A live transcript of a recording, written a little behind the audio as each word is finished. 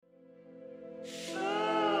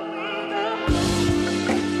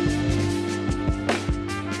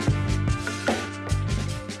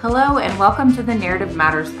Hello, and welcome to the Narrative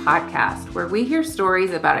Matters podcast, where we hear stories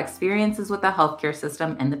about experiences with the healthcare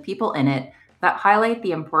system and the people in it that highlight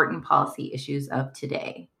the important policy issues of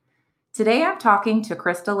today. Today, I'm talking to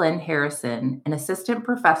Krista Lynn Harrison, an assistant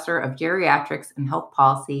professor of geriatrics and health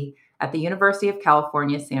policy at the University of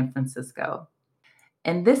California, San Francisco.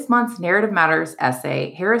 In this month's Narrative Matters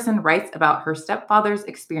essay, Harrison writes about her stepfather's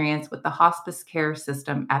experience with the hospice care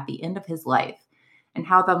system at the end of his life, and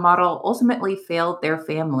how the model ultimately failed their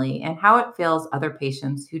family and how it fails other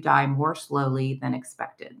patients who die more slowly than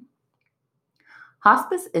expected.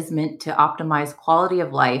 Hospice is meant to optimize quality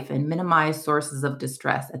of life and minimize sources of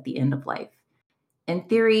distress at the end of life. In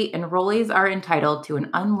theory, enrollees are entitled to an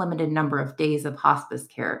unlimited number of days of hospice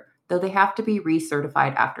care, though they have to be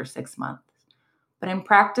recertified after 6 months. But in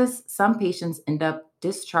practice, some patients end up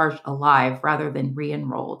discharged alive rather than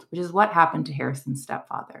re-enrolled, which is what happened to Harrison's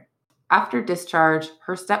stepfather. After discharge,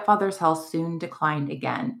 her stepfather's health soon declined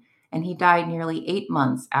again, and he died nearly 8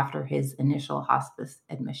 months after his initial hospice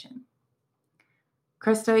admission.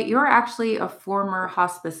 Krista, you're actually a former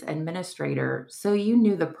hospice administrator, so you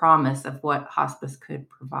knew the promise of what hospice could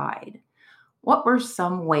provide. What were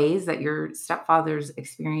some ways that your stepfather's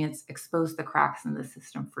experience exposed the cracks in the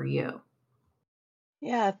system for you?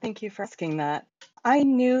 Yeah, thank you for asking that. I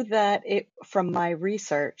knew that from my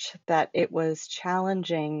research that it was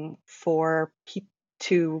challenging for people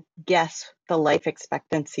to guess the life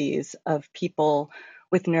expectancies of people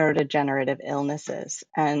with neurodegenerative illnesses.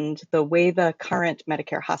 And the way the current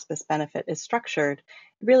Medicare hospice benefit is structured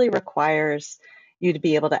really requires you to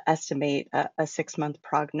be able to estimate a 6-month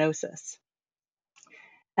prognosis.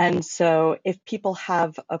 And so if people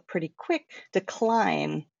have a pretty quick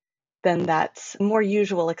decline, then that's a more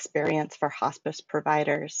usual experience for hospice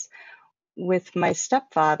providers. With my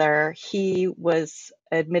stepfather, he was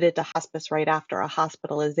admitted to hospice right after a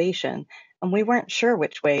hospitalization, and we weren't sure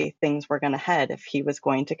which way things were going to head, if he was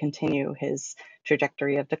going to continue his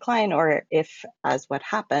trajectory of decline, or if, as what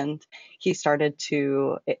happened, he started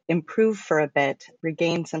to improve for a bit,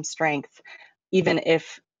 regain some strength, even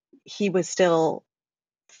if he was still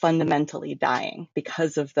fundamentally dying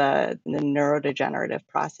because of the neurodegenerative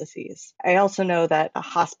processes. I also know that a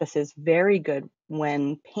hospice is very good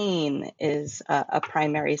when pain is a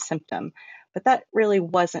primary symptom, but that really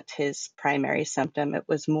wasn't his primary symptom. It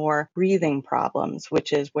was more breathing problems,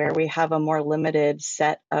 which is where we have a more limited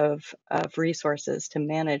set of resources to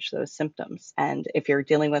manage those symptoms. And if you're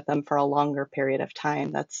dealing with them for a longer period of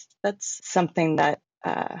time, that's something that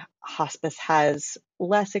hospice has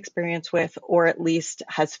less experience with, or at least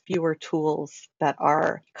has fewer tools that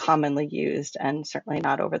are commonly used, and certainly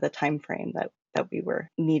not over the time frame that we were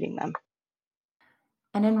needing them.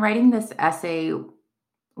 And in writing this essay,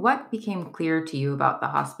 what became clear to you about the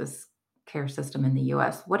hospice care system in the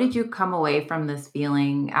US? What did you come away from this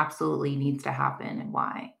feeling absolutely needs to happen, and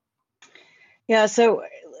why? Yeah, so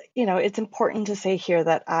it's important to say here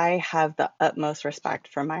that I have the utmost respect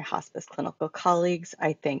for my hospice clinical colleagues.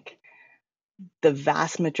 I think the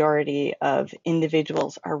vast majority of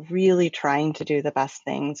individuals are really trying to do the best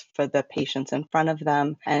things for the patients in front of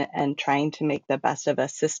them, and trying to make the best of a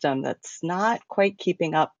system that's not quite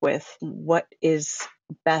keeping up with what is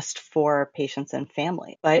best for patients and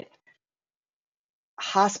family. But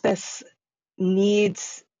hospice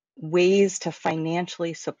needs ways to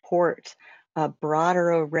financially support a broader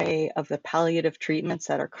array of the palliative treatments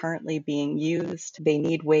that are currently being used. They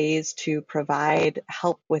need ways to provide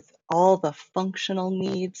help with all the functional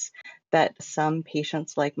needs that some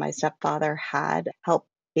patients like my stepfather had, help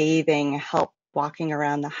bathing, help walking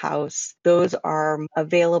around the house. Those are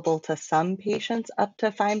available to some patients up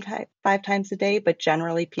to five times a day, but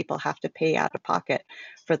generally people have to pay out of pocket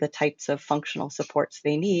for the types of functional supports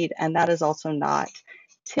they need. And that is also not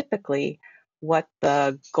typically what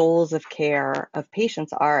the goals of care of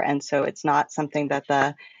patients are. And so it's not something that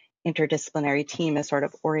the interdisciplinary team is sort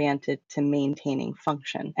of oriented to maintaining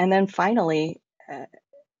function. And then finally,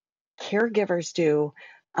 caregivers do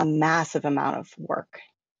a massive amount of work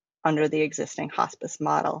under the existing hospice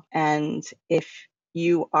model. And if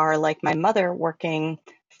you are like my mother, working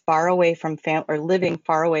far away from family or living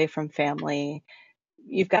far away from family,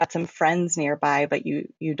 you've got some friends nearby, but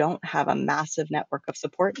you don't have a massive network of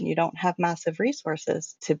support, and you don't have massive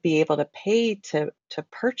resources to be able to pay to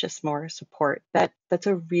purchase more support. That's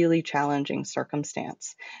a really challenging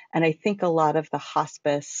circumstance. And I think a lot of the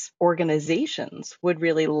hospice organizations would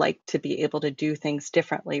really like to be able to do things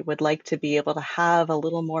differently, would like to be able to have a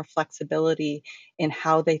little more flexibility in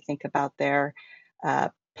how they think about their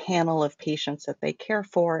panel of patients that they care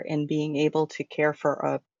for, and being able to care for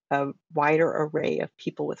a wider array of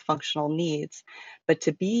people with functional needs. But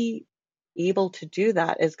to be able to do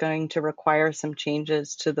that is going to require some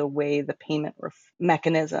changes to the way the payment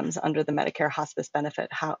mechanisms under the Medicare hospice benefit,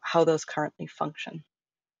 how those currently function.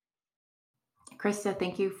 Krista,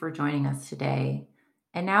 thank you for joining us today.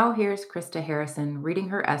 And now here's Krista Harrison reading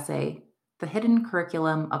her essay, The Hidden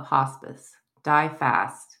Curriculum of Hospice: Die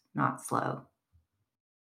Fast, Not Slow.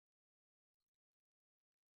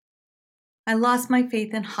 I lost my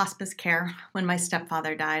faith in hospice care when my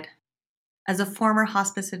stepfather died. As a former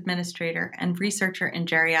hospice administrator and researcher in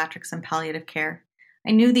geriatrics and palliative care,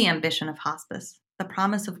 I knew the ambition of hospice, the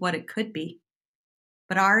promise of what it could be.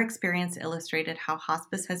 But our experience illustrated how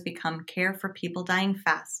hospice has become care for people dying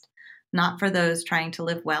fast, not for those trying to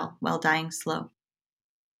live well while dying slow.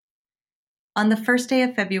 On the first day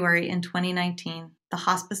of February in 2019, the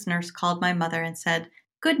hospice nurse called my mother and said,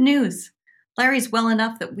 "Good news! Larry's well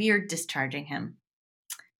enough that we are discharging him."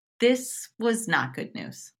 This was not good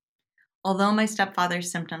news. Although my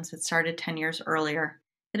stepfather's symptoms had started 10 years earlier,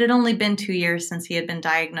 it had only been 2 years since he had been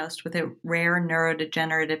diagnosed with a rare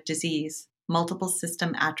neurodegenerative disease, multiple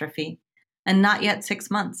system atrophy, and not yet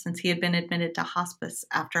 6 months since he had been admitted to hospice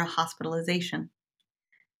after a hospitalization.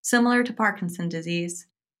 Similar to Parkinson's disease,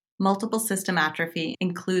 multiple system atrophy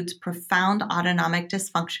includes profound autonomic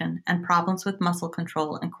dysfunction and problems with muscle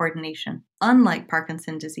control and coordination. Unlike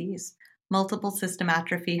Parkinson's disease, multiple system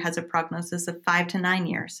atrophy has a prognosis of 5 to 9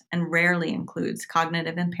 years and rarely includes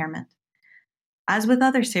cognitive impairment. As with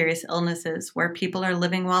other serious illnesses where people are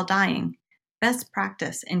living while dying, best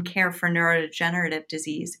practice in care for neurodegenerative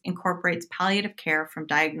disease incorporates palliative care from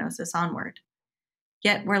diagnosis onward.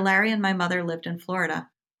 Yet where Larry and my mother lived in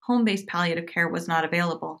Florida, home-based palliative care was not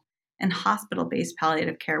available, and hospital-based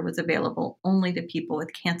palliative care was available only to people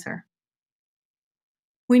with cancer.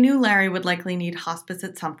 We knew Larry would likely need hospice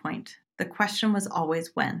at some point. The question was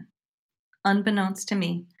always when. Unbeknownst to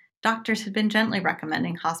me, doctors had been gently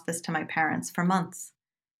recommending hospice to my parents for months.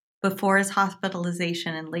 Before his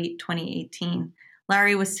hospitalization in late 2018,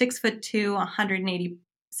 Larry was 6'2",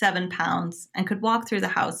 187 pounds, and could walk through the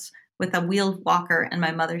house with a wheeled walker and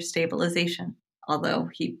my mother's stabilization, although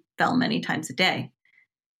he fell many times a day.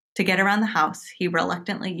 To get around the house, he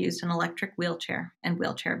reluctantly used an electric wheelchair and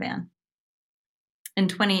wheelchair van. In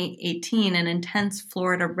 2018, an intense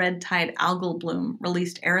Florida red tide algal bloom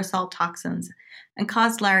released aerosol toxins and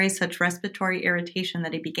caused Larry such respiratory irritation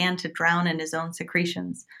that he began to drown in his own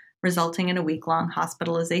secretions, resulting in a week-long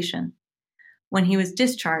hospitalization. When he was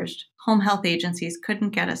discharged, home health agencies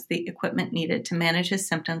couldn't get us the equipment needed to manage his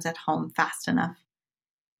symptoms at home fast enough.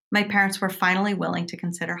 My parents were finally willing to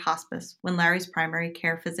consider hospice when Larry's primary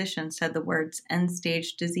care physician said the words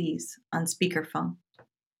 "end-stage disease" on speakerphone.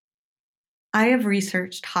 I have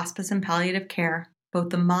researched hospice and palliative care, both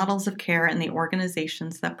the models of care and the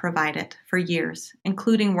organizations that provide it, for years,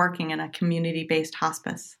 including working in a community-based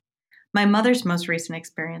hospice. My mother's most recent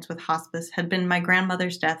experience with hospice had been my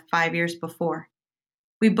grandmother's death 5 years before.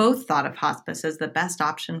 We both thought of hospice as the best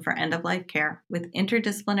option for end-of-life care with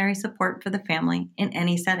interdisciplinary support for the family in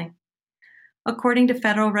any setting. According to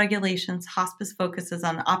federal regulations, hospice focuses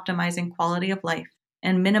on optimizing quality of life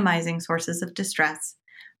and minimizing sources of distress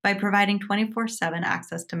by providing 24/7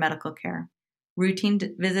 access to medical care, routine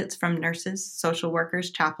visits from nurses, social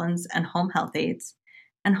workers, chaplains, and home health aides,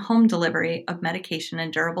 and home delivery of medication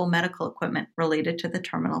and durable medical equipment related to the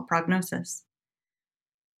terminal prognosis.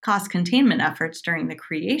 Cost containment efforts during the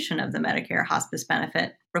creation of the Medicare hospice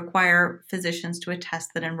benefit require physicians to attest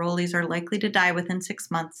that enrollees are likely to die within 6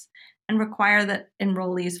 months and require that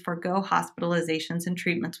enrollees forego hospitalizations and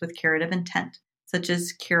treatments with curative intent, such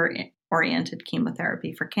as cure-oriented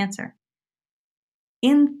chemotherapy for cancer.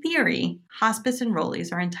 In theory, hospice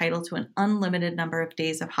enrollees are entitled to an unlimited number of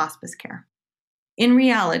days of hospice care. In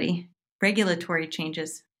reality, regulatory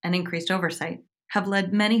changes and increased oversight have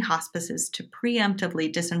led many hospices to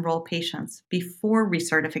preemptively disenroll patients before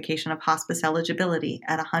recertification of hospice eligibility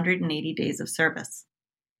at 180 days of service.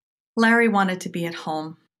 Larry wanted to be at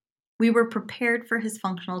home. We were prepared for his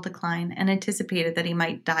functional decline and anticipated that he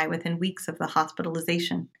might die within weeks of the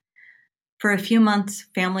hospitalization. For a few months,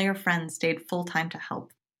 family or friends stayed full-time to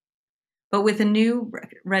help. But with a new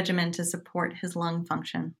regimen to support his lung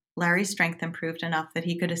function, Larry's strength improved enough that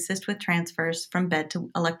he could assist with transfers from bed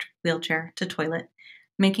to electric wheelchair to toilet,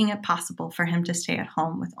 making it possible for him to stay at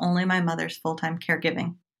home with only my mother's full-time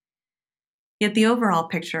caregiving. Yet the overall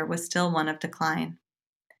picture was still one of decline.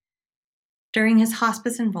 During his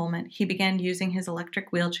hospice enrollment, he began using his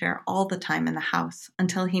electric wheelchair all the time in the house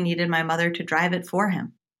until he needed my mother to drive it for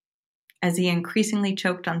him. As he increasingly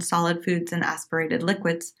choked on solid foods and aspirated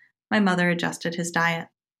liquids, my mother adjusted his diet.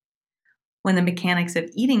 When the mechanics of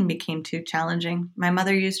eating became too challenging, my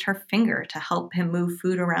mother used her finger to help him move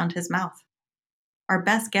food around his mouth. Our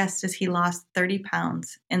best guess is he lost 30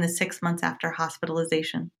 pounds in the 6 months after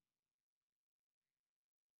hospitalization.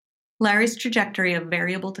 Larry's trajectory of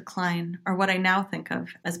variable decline, or what I now think of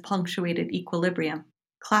as punctuated equilibrium,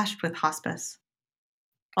 clashed with hospice.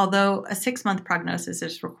 Although a 6-month prognosis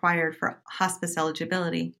is required for hospice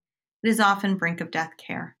eligibility, it is often brink of death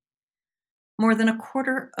care. More than a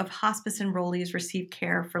quarter of hospice enrollees receive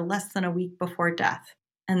care for less than a week before death,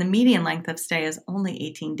 and the median length of stay is only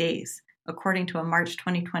 18 days, according to a March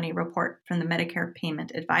 2020 report from the Medicare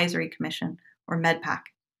Payment Advisory Commission, or MedPAC.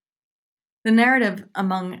 The narrative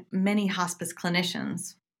among many hospice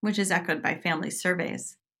clinicians, which is echoed by family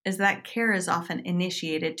surveys, is that care is often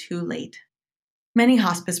initiated too late. Many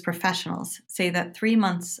hospice professionals say that 3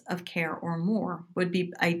 months of care or more would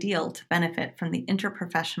be ideal to benefit from the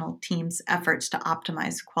interprofessional team's efforts to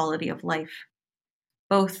optimize quality of life.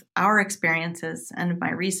 Both our experiences and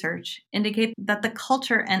my research indicate that the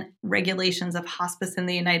culture and regulations of hospice in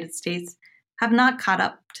the United States have not caught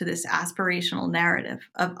up to this aspirational narrative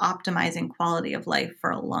of optimizing quality of life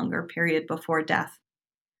for a longer period before death.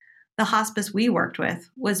 The hospice we worked with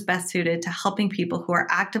was best suited to helping people who are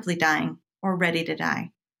actively dying or ready to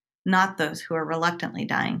die, not those who are reluctantly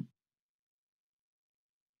dying.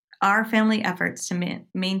 Our family efforts to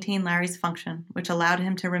maintain Larry's function, which allowed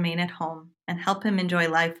him to remain at home and help him enjoy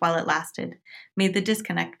life while it lasted, made the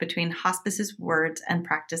disconnect between hospice's words and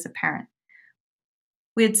practice apparent.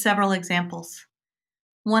 We had several examples.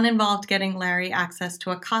 One involved getting Larry access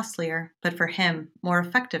to a costlier, but for him, more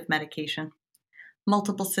effective medication.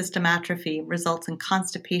 Multiple system atrophy results in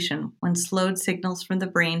constipation when slowed signals from the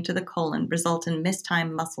brain to the colon result in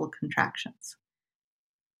mistimed muscle contractions.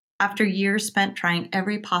 After years spent trying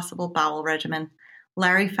every possible bowel regimen,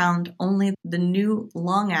 Larry found only the new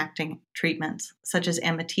long-acting treatments, such as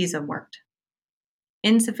Amitiza, worked.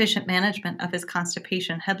 Insufficient management of his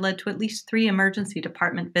constipation had led to at least 3 emergency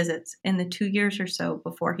department visits in the 2 years or so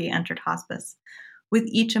before he entered hospice, with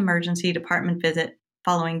each emergency department visit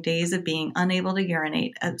following days of being unable to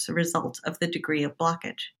urinate as a result of the degree of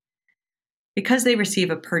blockage. Because they receive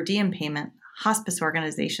a per diem payment, hospice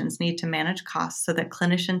organizations need to manage costs so that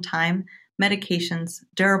clinician time, medications,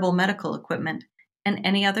 durable medical equipment, and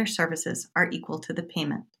any other services are equal to the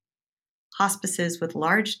payment. Hospices with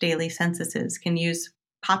large daily censuses can use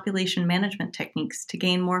population management techniques to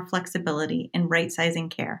gain more flexibility in right-sizing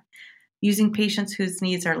care, using patients whose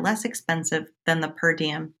needs are less expensive than the per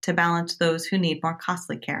diem to balance those who need more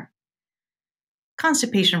costly care.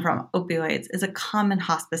 Constipation from opioids is a common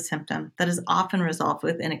hospice symptom that is often resolved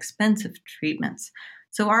with inexpensive treatments,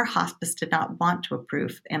 so our hospice did not want to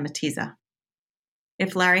approve Amitiza.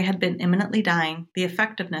 If Larry had been imminently dying, the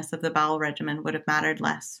effectiveness of the bowel regimen would have mattered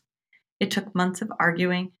less. It took months of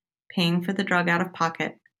arguing, paying for the drug out of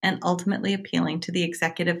pocket, and ultimately appealing to the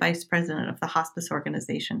executive vice president of the hospice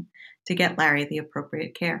organization to get Larry the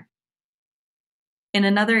appropriate care. In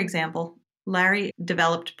another example, Larry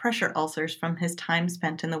developed pressure ulcers from his time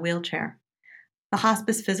spent in the wheelchair. The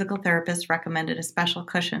hospice physical therapist recommended a special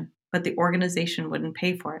cushion, but the organization wouldn't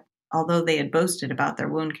pay for it, although they had boasted about their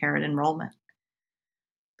wound care at enrollment.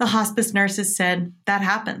 The hospice nurses said that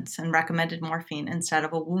happens and recommended morphine instead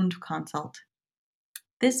of a wound consult.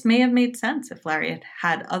 This may have made sense if Larry had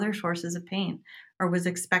had other sources of pain or was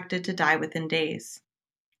expected to die within days.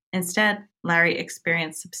 Instead, Larry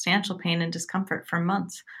experienced substantial pain and discomfort for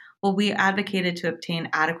months, while we advocated to obtain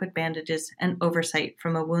adequate bandages and oversight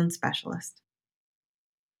from a wound specialist.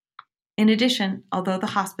 In addition, although the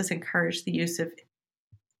hospice encouraged the use of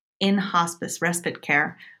in-hospice respite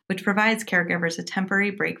care, which provides caregivers a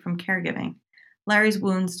temporary break from caregiving, Larry's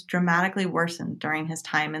wounds dramatically worsened during his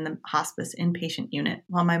time in the hospice inpatient unit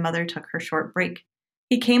while my mother took her short break.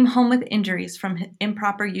 He came home with injuries from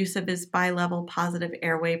improper use of his bilevel positive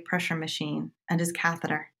airway pressure machine and his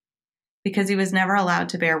catheter. Because he was never allowed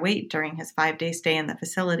to bear weight during his 5-day stay in the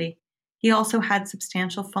facility, he also had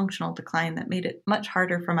substantial functional decline that made it much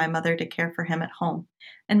harder for my mother to care for him at home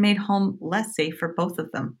and made home less safe for both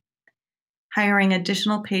of them. Hiring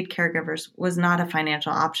additional paid caregivers was not a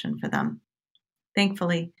financial option for them.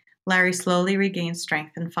 Thankfully, Larry slowly regained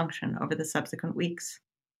strength and function over the subsequent weeks.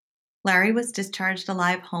 Larry was discharged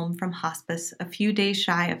alive home from hospice a few days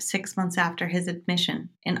shy of 6 months after his admission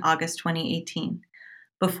in August 2018,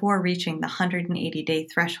 before reaching the 180-day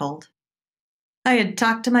threshold. I had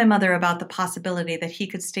talked to my mother about the possibility that he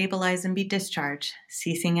could stabilize and be discharged,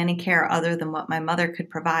 ceasing any care other than what my mother could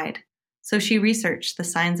provide. So she researched the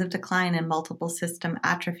signs of decline in multiple system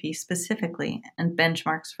atrophy specifically and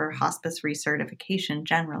benchmarks for hospice recertification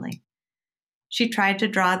generally. She tried to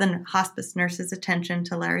draw the hospice nurse's attention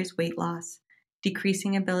to Larry's weight loss,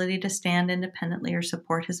 decreasing ability to stand independently or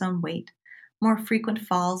support his own weight, more frequent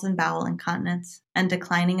falls and bowel incontinence, and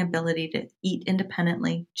declining ability to eat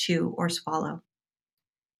independently, chew, or swallow.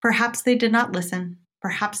 Perhaps they did not listen.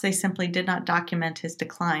 Perhaps they simply did not document his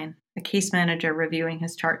decline. A case manager reviewing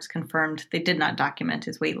his charts confirmed they did not document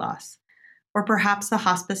his weight loss. Or perhaps the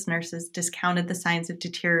hospice nurses discounted the signs of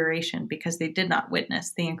deterioration because they did not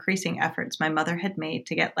witness the increasing efforts my mother had made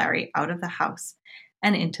to get Larry out of the house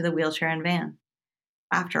and into the wheelchair and van.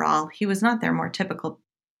 After all, he was not their more typical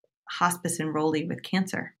hospice enrollee with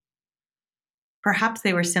cancer. Perhaps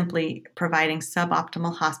they were simply providing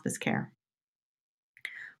suboptimal hospice care.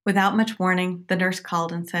 Without much warning, the nurse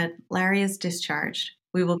called and said, "Larry is discharged.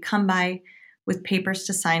 We will come by with papers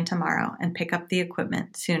to sign tomorrow and pick up the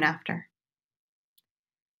equipment soon after."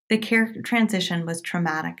 The care transition was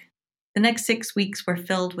traumatic. The next 6 weeks were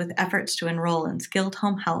filled with efforts to enroll in skilled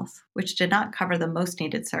home health, which did not cover the most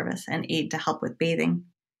needed service and aid to help with bathing,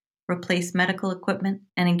 replace medical equipment,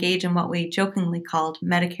 and engage in what we jokingly called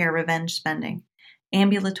Medicare revenge spending,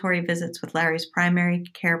 ambulatory visits with Larry's primary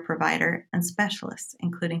care provider and specialists,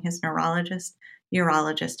 including his neurologist,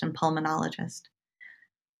 urologist, and pulmonologist.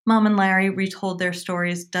 Mom and Larry retold their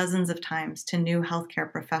stories dozens of times to new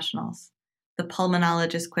healthcare professionals. The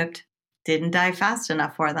pulmonologist quipped, "Didn't die fast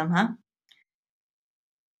enough for them, huh?"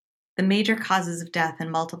 The major causes of death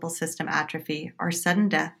in multiple system atrophy are sudden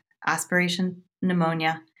death, aspiration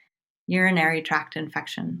pneumonia, urinary tract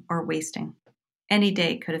infection, or wasting. Any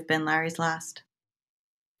day could have been Larry's last.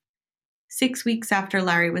 6 weeks after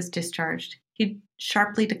Larry was discharged, he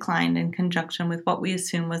sharply declined in conjunction with what we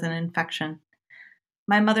assume was an infection.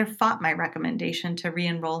 My mother fought my recommendation to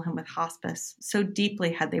re-enroll him with hospice, so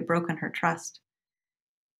deeply had they broken her trust.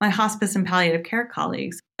 My hospice and palliative care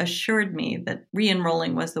colleagues assured me that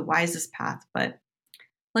re-enrolling was the wisest path, but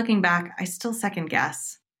looking back, I still second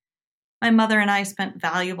guess. My mother and I spent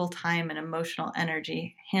valuable time and emotional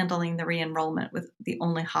energy handling the re-enrollment with the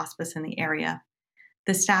only hospice in the area.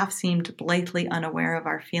 The staff seemed blithely unaware of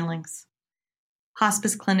our feelings.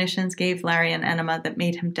 Hospice clinicians gave Larry an enema that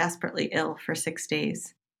made him desperately ill for 6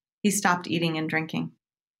 days. He stopped eating and drinking.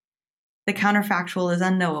 The counterfactual is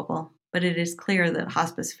unknowable, but it is clear that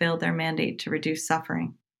hospice failed their mandate to reduce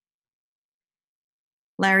suffering.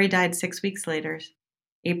 Larry died 6 weeks later,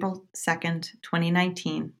 April 2nd,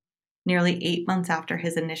 2019, nearly 8 months after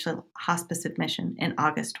his initial hospice admission in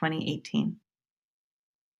August 2018.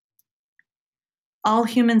 All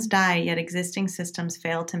humans die, yet existing systems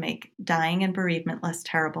fail to make dying and bereavement less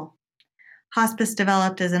terrible. Hospice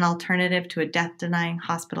developed as an alternative to a death-denying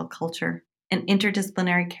hospital culture, an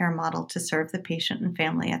interdisciplinary care model to serve the patient and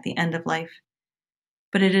family at the end of life.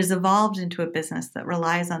 But it has evolved into a business that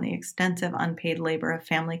relies on the extensive unpaid labor of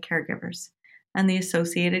family caregivers and the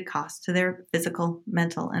associated costs to their physical,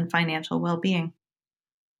 mental, and financial well-being.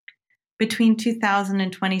 Between 2000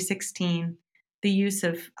 and 2016, the use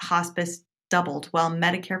of hospice doubled, while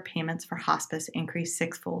Medicare payments for hospice increased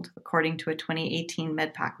sixfold, according to a 2018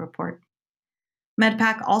 MedPAC report.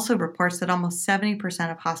 MedPAC also reports that almost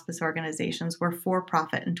 70% of hospice organizations were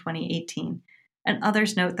for-profit in 2018, and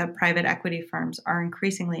others note that private equity firms are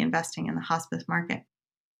increasingly investing in the hospice market.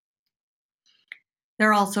 There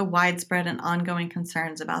are also widespread and ongoing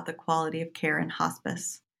concerns about the quality of care in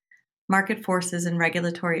hospice. Market forces and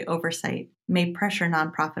regulatory oversight may pressure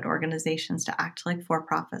nonprofit organizations to act like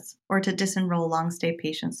for-profits or to disenroll long-stay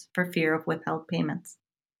patients for fear of withheld payments.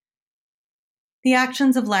 The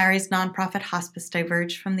actions of Larry's nonprofit hospice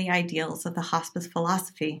diverged from the ideals of the hospice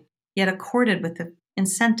philosophy, yet accorded with the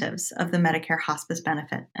incentives of the Medicare hospice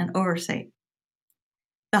benefit and oversight.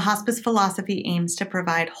 The hospice philosophy aims to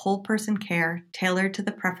provide whole-person care tailored to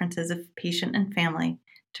the preferences of patient and family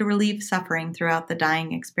to relieve suffering throughout the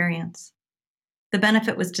dying experience. The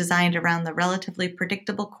benefit was designed around the relatively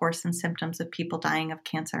predictable course and symptoms of people dying of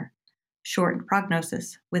cancer, shortened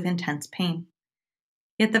prognosis with intense pain.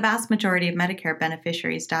 Yet the vast majority of Medicare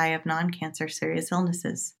beneficiaries die of non-cancer serious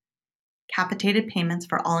illnesses. Capitated payments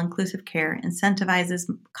for all-inclusive care incentivizes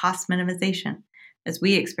cost minimization, as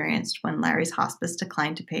we experienced when Larry's hospice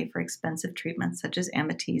declined to pay for expensive treatments such as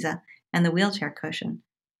Amitiza and the wheelchair cushion,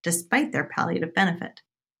 despite their palliative benefit.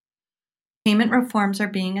 Payment reforms are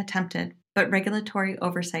being attempted, but regulatory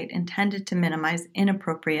oversight intended to minimize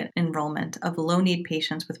inappropriate enrollment of low-need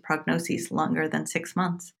patients with prognoses longer than 6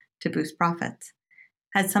 months to boost profits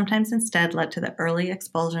has sometimes instead led to the early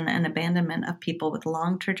expulsion and abandonment of people with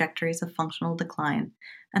long trajectories of functional decline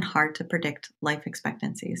and hard-to-predict life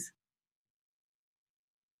expectancies.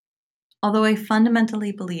 Although I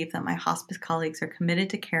fundamentally believe that my hospice colleagues are committed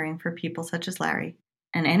to caring for people such as Larry,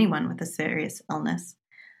 and anyone with a serious illness,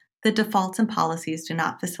 the defaults and policies do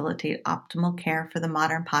not facilitate optimal care for the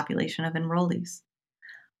modern population of enrollees.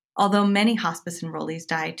 Although many hospice enrollees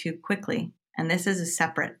die too quickly, and this is a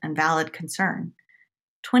separate and valid concern,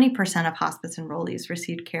 20% of hospice enrollees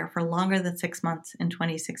received care for longer than 6 months in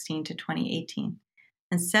 2016 to 2018,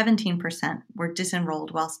 and 17% were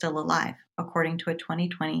disenrolled while still alive, according to a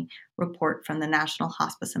 2020 report from the National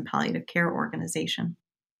Hospice and Palliative Care Organization.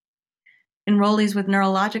 Enrollees with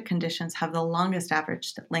neurologic conditions have the longest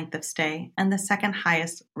average length of stay and the second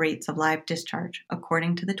highest rates of live discharge,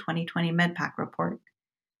 according to the 2020 MedPAC report.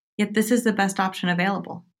 Yet this is the best option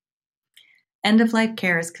available. End-of-life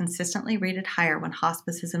care is consistently rated higher when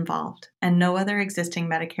hospice is involved, and no other existing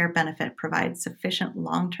Medicare benefit provides sufficient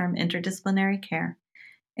long-term interdisciplinary care,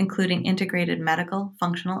 including integrated medical,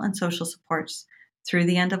 functional, and social supports through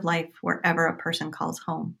the end of life wherever a person calls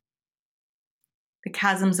home. The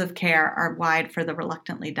chasms of care are wide for the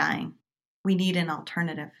reluctantly dying. We need an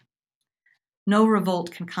alternative. No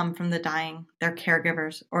revolt can come from the dying, their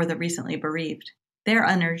caregivers, or the recently bereaved. Their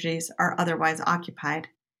energies are otherwise occupied.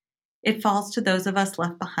 It falls to those of us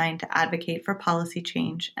left behind to advocate for policy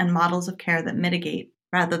change and models of care that mitigate,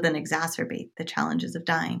 rather than exacerbate, the challenges of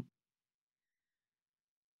dying.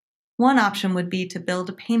 One option would be to build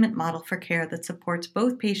a payment model for care that supports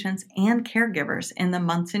both patients and caregivers in the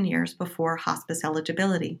months and years before hospice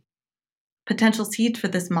eligibility. Potential seeds for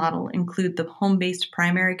this model include the home-based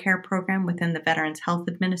primary care program within the Veterans Health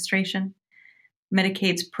Administration,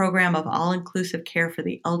 Medicaid's program of all-inclusive care for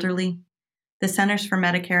the elderly, the Centers for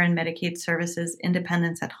Medicare and Medicaid Services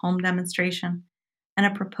Independence at Home demonstration, and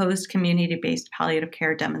a proposed community-based palliative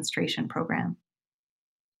care demonstration program.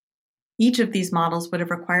 Each of these models would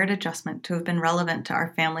have required adjustment to have been relevant to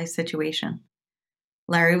our family's situation.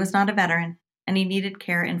 Larry was not a veteran, and he needed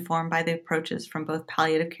care informed by the approaches from both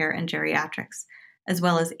palliative care and geriatrics, as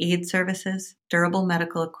well as aid services, durable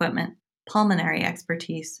medical equipment, pulmonary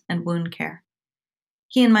expertise, and wound care.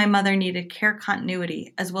 He and my mother needed care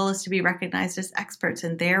continuity, as well as to be recognized as experts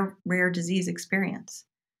in their rare disease experience.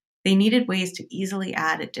 They needed ways to easily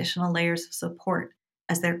add additional layers of support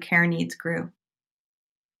as their care needs grew.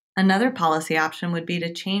 Another policy option would be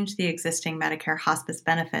to change the existing Medicare hospice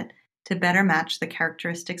benefit to better match the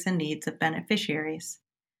characteristics and needs of beneficiaries.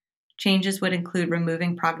 Changes would include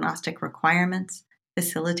removing prognostic requirements,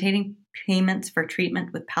 facilitating payments for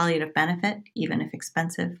treatment with palliative benefit, even if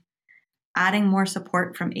expensive, adding more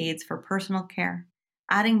support from aides for personal care,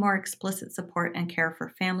 adding more explicit support and care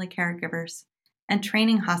for family caregivers, and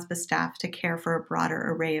training hospice staff to care for a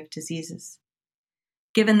broader array of diseases.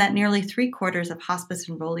 Given that nearly 3/4 of hospice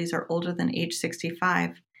enrollees are older than age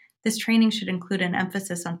 65, this training should include an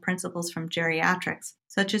emphasis on principles from geriatrics,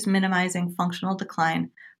 such as minimizing functional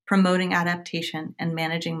decline, promoting adaptation, and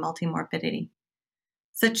managing multimorbidity.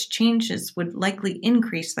 Such changes would likely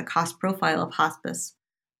increase the cost profile of hospice,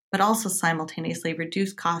 but also simultaneously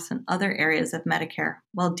reduce costs in other areas of Medicare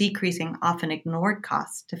while decreasing often ignored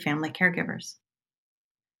costs to family caregivers.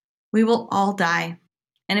 We will all die,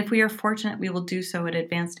 and if we are fortunate, we will do so at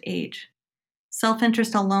advanced age.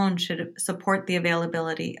 Self-interest alone should support the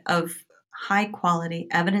availability of high-quality,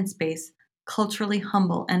 evidence-based, culturally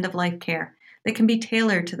humble end-of-life care that can be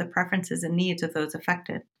tailored to the preferences and needs of those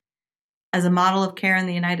affected. As a model of care in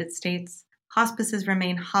the United States, hospices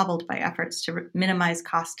remain hobbled by efforts to minimize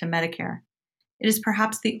costs to Medicare. It is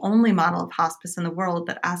perhaps the only model of hospice in the world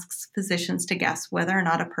that asks physicians to guess whether or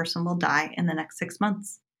not a person will die in the next 6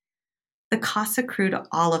 months. The costs accrue to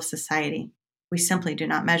all of society. We simply do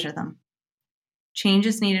not measure them. Change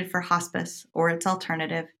is needed for hospice, or its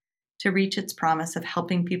alternative, to reach its promise of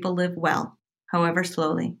helping people live well, however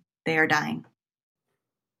slowly they are dying.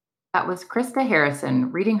 That was Krista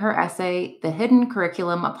Harrison reading her essay, The Hidden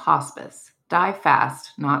Curriculum of Hospice, Die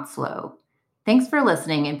Fast, Not Slow. Thanks for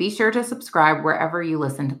listening, and be sure to subscribe wherever you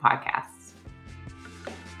listen to podcasts.